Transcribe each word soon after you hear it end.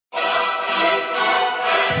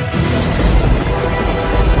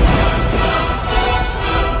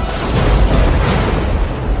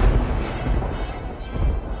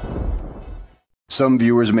Some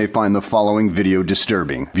viewers may find the following video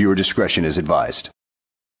disturbing. Viewer discretion is advised.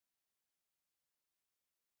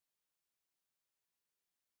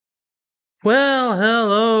 Well,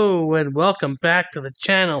 hello and welcome back to the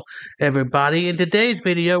channel, everybody. In today's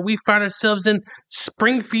video, we find ourselves in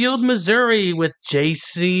Springfield, Missouri with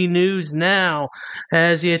JC News Now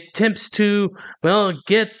as he attempts to, well,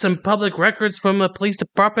 get some public records from a police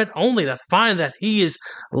department only to find that he is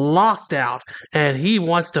locked out and he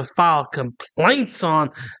wants to file complaints on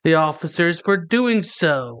the officers for doing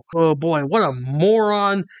so. Oh boy, what a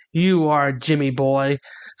moron you are, Jimmy boy.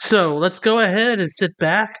 So let's go ahead and sit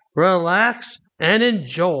back, relax, and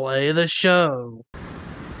enjoy the show.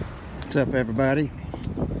 What's up, everybody?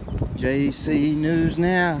 JC News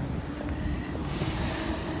Now.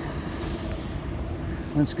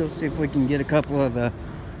 Let's go see if we can get a couple of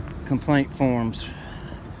complaint forms.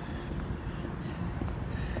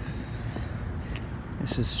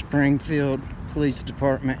 This is Springfield Police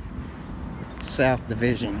Department, South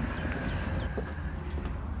Division.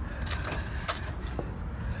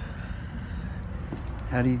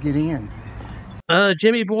 How do you get in?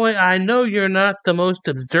 Jimmy boy, I know you're not the most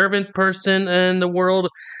observant person in the world.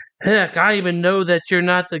 Heck, I even know that you're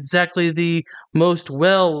not exactly the most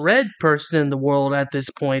well-read person in the world at this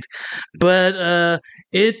point. But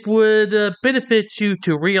it would benefit you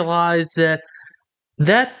to realize that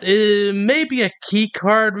may be a key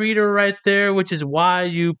card reader right there, which is why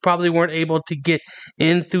you probably weren't able to get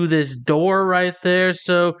in through this door right there.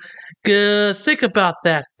 So think about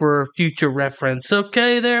that for future reference.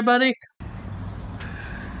 Okay there, buddy?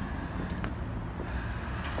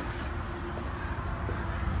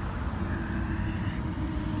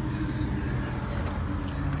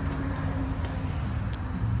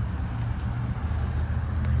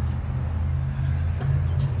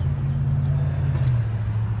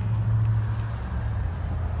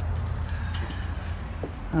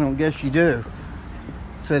 I don't guess you do.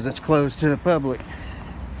 It says it's closed to the public.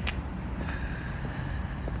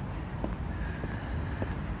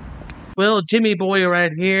 Well, Jimmy boy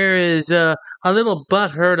right here is a little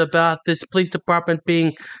butthurt about this police department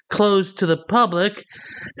being closed to the public.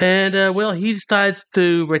 And, well, he decides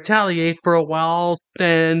to retaliate for a while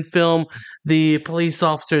and film the police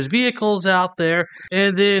officers' vehicles out there.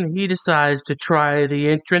 And then he decides to try the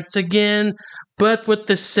entrance again, but with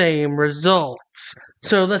the same results.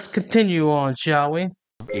 So let's continue on, shall we?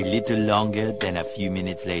 A little longer than a few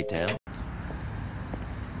minutes later.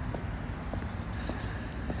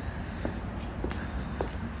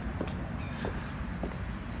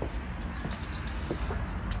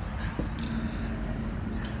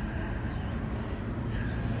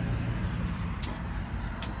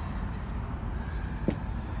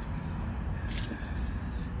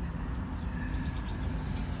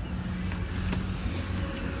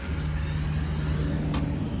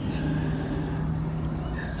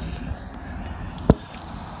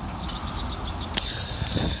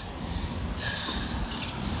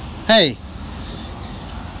 Hey!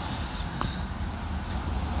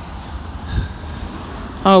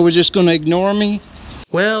 Oh, we're just gonna ignore me?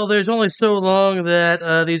 Well, there's only so long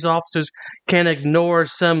that these officers can ignore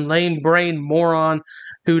some lame-brained moron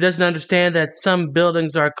who doesn't understand that some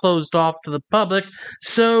buildings are closed off to the public.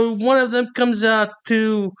 So one of them comes out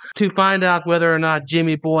to find out whether or not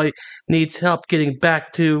Jimmy boy needs help getting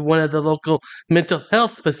back to one of the local mental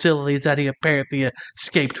health facilities that he apparently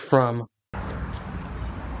escaped from.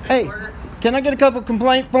 Hey, can I get a couple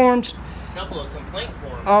complaint forms? Couple of complaint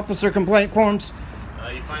forms. Officer complaint forms?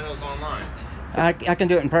 You find those online. I can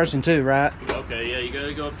do it in person too, right? Okay, yeah, you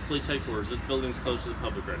gotta go up to police headquarters. This building's closed to the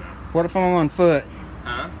public right now. What if I'm on foot?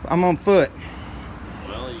 Huh? I'm on foot.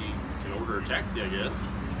 Well, you can order a taxi, I guess.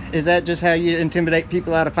 Is that just how you intimidate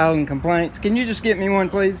people out of filing complaints? Can you just get me one,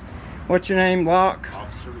 please? What's your name? Locke?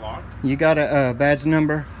 Officer Locke. You got a badge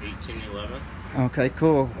number? 1811. Okay,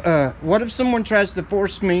 cool. What if someone tries to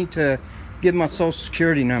force me to give my social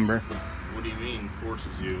security number? What do you mean, forces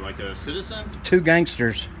you? Like a citizen? Two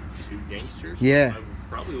gangsters. Two gangsters? Yeah. I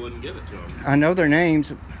probably wouldn't give it to them. I know their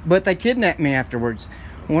names, but they kidnapped me afterwards.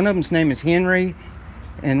 One of them's name is Henry,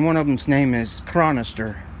 and one of them's name is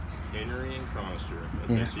Cronister. Henry and Cronister.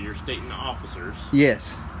 Okay, Yeah. so you're stating the officers.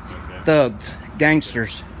 Yes. Okay. Thugs.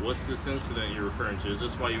 Gangsters. What's this incident you're referring to? Is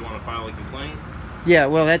this why you want to file a complaint? Yeah,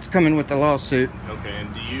 well, that's coming with the lawsuit. Okay,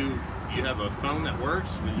 and do you have a phone that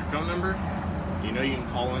works with your phone number? You know you can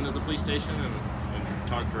call into the police station and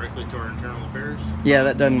talk directly to our internal affairs? Yeah,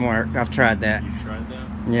 that doesn't work. I've tried that. You tried that?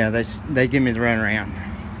 Yeah, they give me the runaround.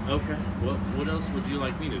 Okay. What else would you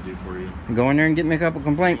like me to do for you? Go in there and get me a couple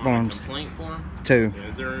complaint forms. Complaint form? Two.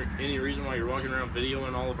 Is there any reason why you're walking around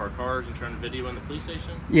videoing all of our cars and trying to video in the police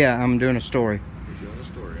station? Yeah, I'm doing a story. You're Doing a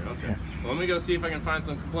story, okay. Well, let me go see if I can find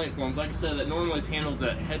some complaint forms. Like I said, that normally is handled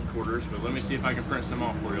at headquarters, but let me see if I can print some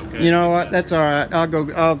off for you, okay? You know what? That's all right.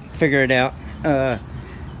 I'll figure it out.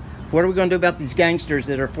 What are we going to do about these gangsters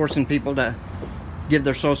that are forcing people to give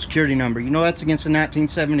their social security number? You know that's against the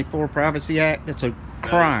 1974 Privacy Act. That's a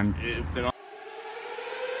crime.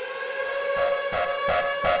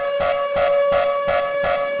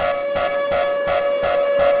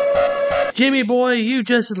 Jimmy boy, you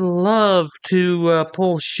just love to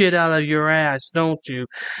pull shit out of your ass, don't you?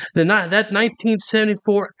 That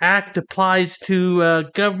 1974 Act applies to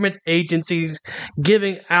government agencies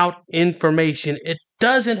giving out information. It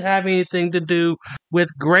doesn't have anything to do with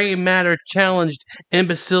gray matter challenged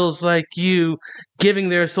imbeciles like you giving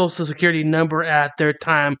their social security number at their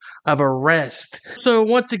time of arrest. So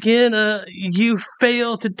once again, you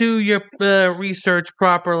fail to do your research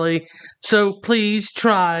properly. So please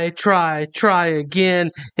try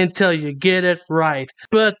again until you get it right.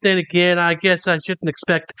 But then again, I guess I shouldn't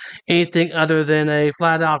expect anything other than a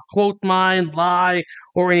flat-out quote mine, lie,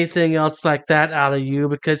 or anything else like that out of you,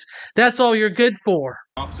 because that's all you're good for.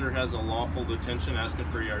 Officer has a lawful detention asking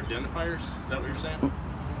for your identifiers. Is that what you're saying?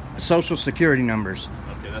 Social security numbers.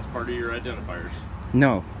 Okay, that's part of your identifiers.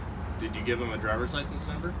 No. Did you give him a driver's license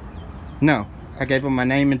number? No. I gave them my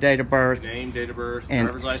name and date of birth. Name, date of birth, and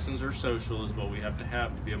driver's license or social is what we have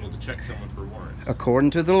to be able to check someone for warrants.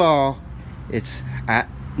 According to the law, it's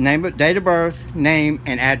name, date of birth, name,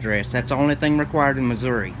 and address. That's the only thing required in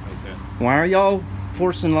Missouri. Okay. Why are y'all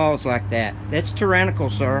forcing laws like that? That's tyrannical,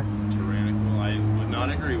 sir. Tyrannical? I would not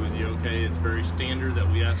agree with you, okay? It's very standard that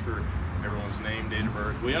we ask for everyone's name, date of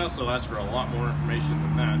birth. We also ask for a lot more information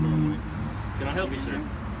than that normally. Can I help you, sir?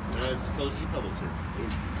 It's closed to the public, sir.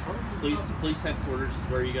 Police headquarters is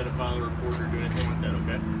where you got to file a report or do anything like that,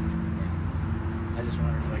 okay? I just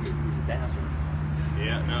wondered if I could use the bathroom.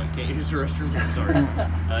 Yeah, no, you can't use the restroom here, sorry.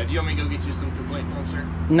 Do you want me to go get you some complaint forms, sir?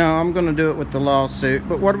 No, I'm going to do it with the lawsuit.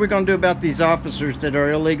 But what are we going to do about these officers that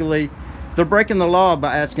are illegally... They're breaking the law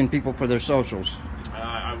by asking people for their socials.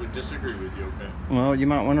 I would disagree with you, okay? Well, you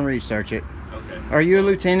might want to research it. Okay. Are you a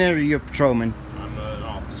lieutenant or are you a patrolman? I'm an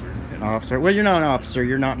officer. An officer? Well, you're not an officer.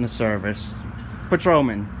 You're not in the service.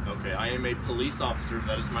 Patrolman. Okay, I am a police officer.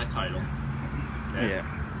 That is my title. Okay.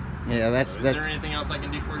 Yeah. Yeah, that's... Is there anything else I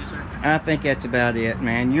can do for you, sir? I think that's about it,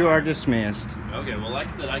 man. You are dismissed. Okay, well, like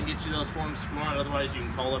I said, I can get you those forms if you want. Otherwise, you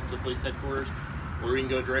can call up to police headquarters, or you can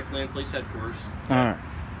go directly in police headquarters. All right.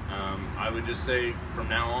 I would just say, from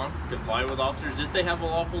now on, comply with officers if they have a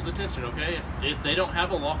lawful detention, okay? If they don't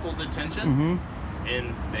have a lawful detention,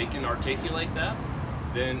 and they can articulate that,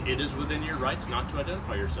 then it is within your rights not to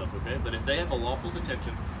identify yourself, okay? But if they have a lawful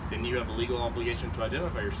detention, then you have a legal obligation to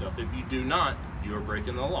identify yourself. If you do not, you are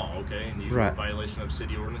breaking the law, okay? And you are in violation of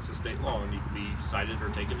city ordinance and state law, and you can be cited or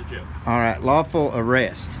taken to jail. All right, lawful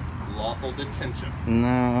arrest. Lawful detention.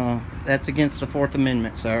 No, that's against the Fourth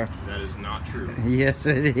Amendment, sir. That is not true. Yes,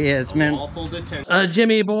 it is, man. Lawful detention.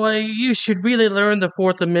 Jimmy boy, you should really learn the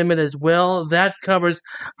Fourth Amendment as well. That covers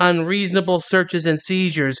unreasonable searches and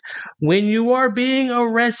seizures. When you are being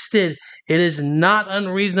arrested, it is not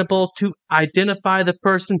unreasonable to identify the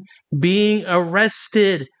person being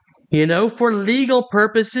arrested. You know, for legal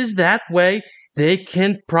purposes, that way they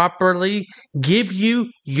can properly give you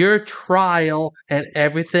your trial and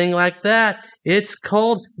everything like that. It's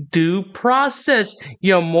called due process,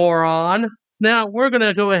 you moron. Now, we're going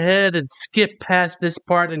to go ahead and skip past this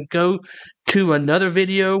part and go to another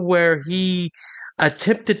video where he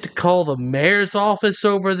attempted to call the mayor's office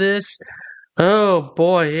over this. Oh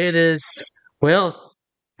boy, it is, well,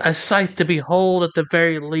 a sight to behold at the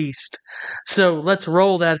very least. So let's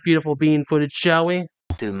roll that beautiful bean footage, shall we?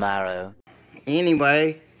 Tomorrow.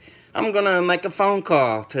 Anyway, I'm going to make a phone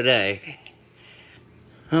call today.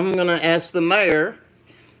 I'm going to ask the mayor,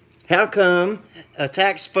 how come a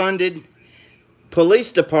tax-funded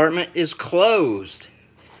police department is closed?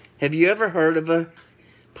 Have you ever heard of a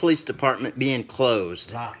police department being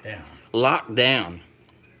closed? Locked down. Locked down.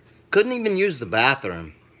 Couldn't even use the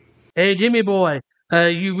bathroom. Hey, Jimmy boy,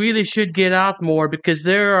 you really should get out more, because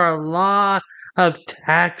there are a lot of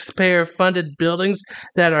taxpayer-funded buildings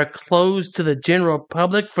that are closed to the general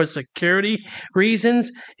public for security reasons.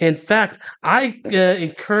 In fact, I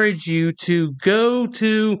encourage you to go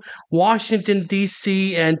to Washington,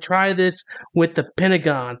 D.C. and try this with the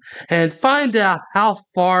Pentagon and find out how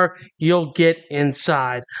far you'll get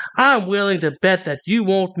inside. I'm willing to bet that you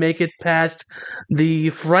won't make it past the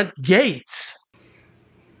front gates.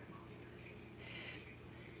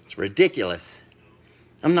 It's ridiculous.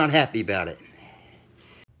 I'm not happy about it.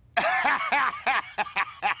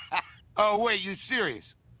 Oh, wait, you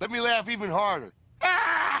serious? Let me laugh even harder.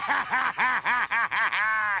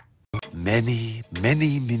 Many,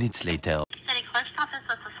 many minutes later. City Clerk's office,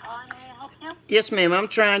 this is Holly. May I help you? Yes, ma'am. I'm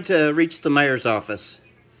trying to reach the mayor's office.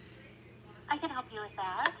 I can help you with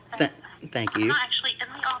that. Thank I'm you. not actually in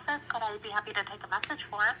the office, but I'd be happy to take a message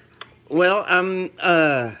for it. Well,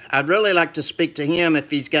 I'd really like to speak to him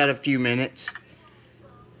if he's got a few minutes.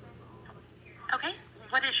 Okay.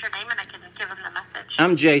 What is your name, and I can give him the message.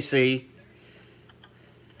 I'm JC.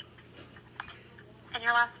 And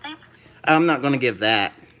your last name? I'm not going to give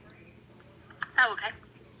that. Oh, okay.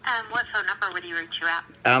 What phone number would he reach you at?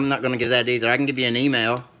 I'm not going to give that either. I can give you an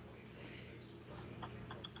email.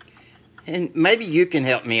 And maybe you can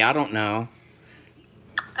help me. I don't know.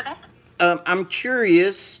 Okay. I'm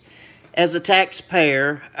curious. As a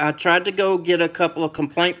taxpayer, I tried to go get a couple of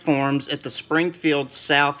complaint forms at the Springfield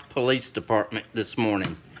South Police Department this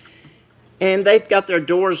morning. And they've got their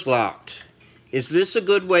doors locked. Is this a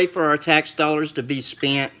good way for our tax dollars to be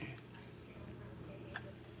spent?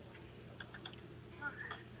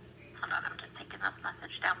 Hold on, I'm just taking this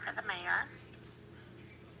message down for the mayor.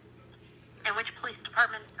 And which police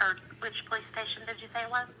department, or which police station did you say it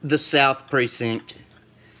was? The South Precinct.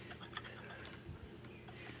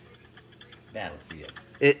 Battlefield.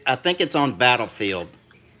 I think it's on Battlefield.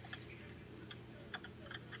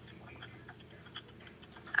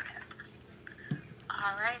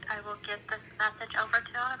 All right, I will get this message over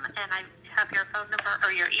to him, and I have your phone number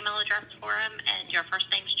or your email address for him, and your first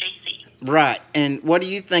name's JC. Right. And what do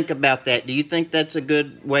you think about that? Do you think that's a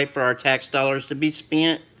good way for our tax dollars to be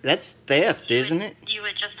spent? That's theft, isn't it? You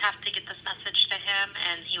would just have to get this message to him,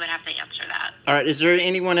 and he would have to answer that. All right. Is there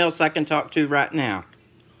anyone else I can talk to right now?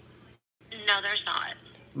 No, there's not.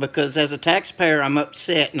 Because as a taxpayer, I'm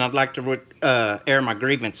upset, and I'd like to air my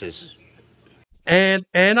grievances. And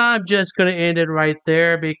I'm just going to end it right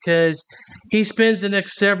there because he spends the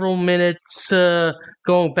next several minutes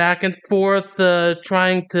going back and forth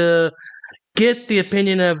trying to get the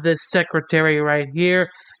opinion of this secretary right here,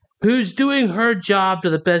 who's doing her job to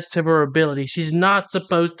the best of her ability. She's not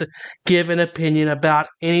supposed to give an opinion about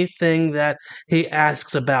anything that he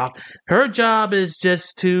asks about. Her job is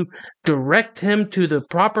just to direct him to the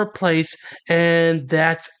proper place, and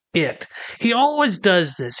that's it. He always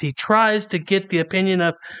does this. He tries to get the opinion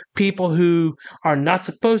of people who are not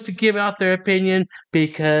supposed to give out their opinion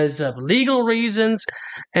because of legal reasons,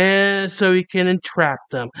 and so he can entrap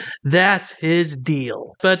them. That's his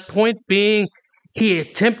deal. But point being, he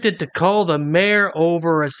attempted to call the mayor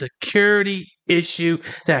over a security issue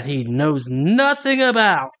that he knows nothing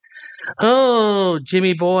about. Oh,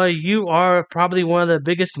 Jimmy boy, you are probably one of the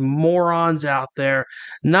biggest morons out there.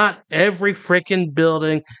 Not every freaking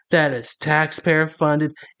building that is taxpayer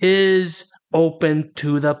funded is open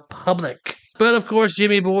to the public. But of course,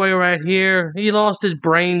 Jimmy boy right here, he lost his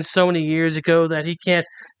brain so many years ago that he can't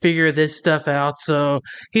figure this stuff out. So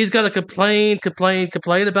he's got to complain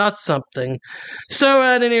about something. So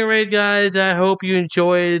at any rate, guys, I hope you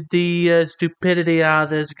enjoyed the stupidity out of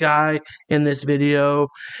this guy in this video.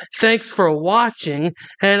 Thanks for watching,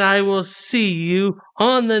 and I will see you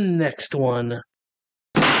on the next one.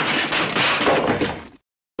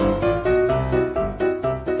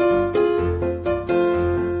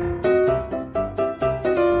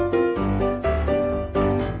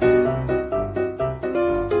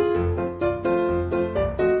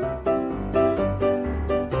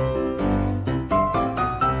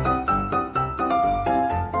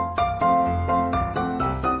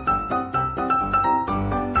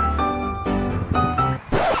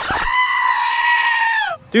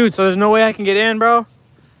 Dude, so there's no way I can get in, bro?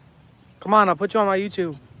 Come on, I'll put you on my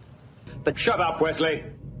YouTube. But shut up, Wesley.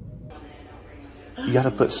 You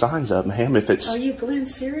gotta put signs up, ma'am, if it's... Are you Glenn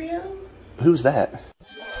Serio? Who's that?